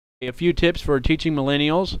A few tips for teaching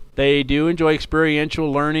millennials. They do enjoy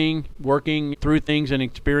experiential learning, working through things and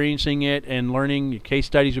experiencing it and learning. Case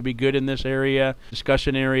studies would be good in this area,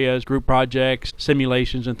 discussion areas, group projects,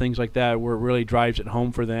 simulations, and things like that, where it really drives it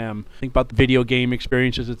home for them. Think about the video game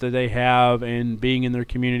experiences that they have and being in their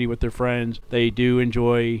community with their friends. They do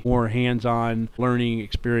enjoy more hands-on learning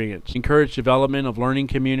experience. Encourage development of learning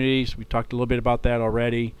communities. We talked a little bit about that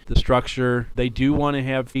already. The structure. They do want to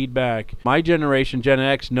have feedback. My generation, Gen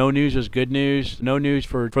X, no news is good news. No news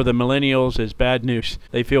for the millennials is bad news.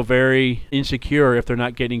 They feel very insecure if they're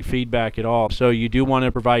not getting feedback at all. So you do want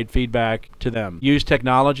to provide feedback to them. Use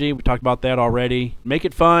technology. We talked about that already. Make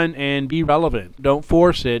it fun and be relevant. Don't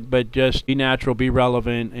force it, but just be natural, be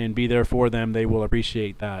relevant, and be there for them. They will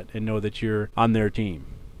appreciate that and know that you're on their team.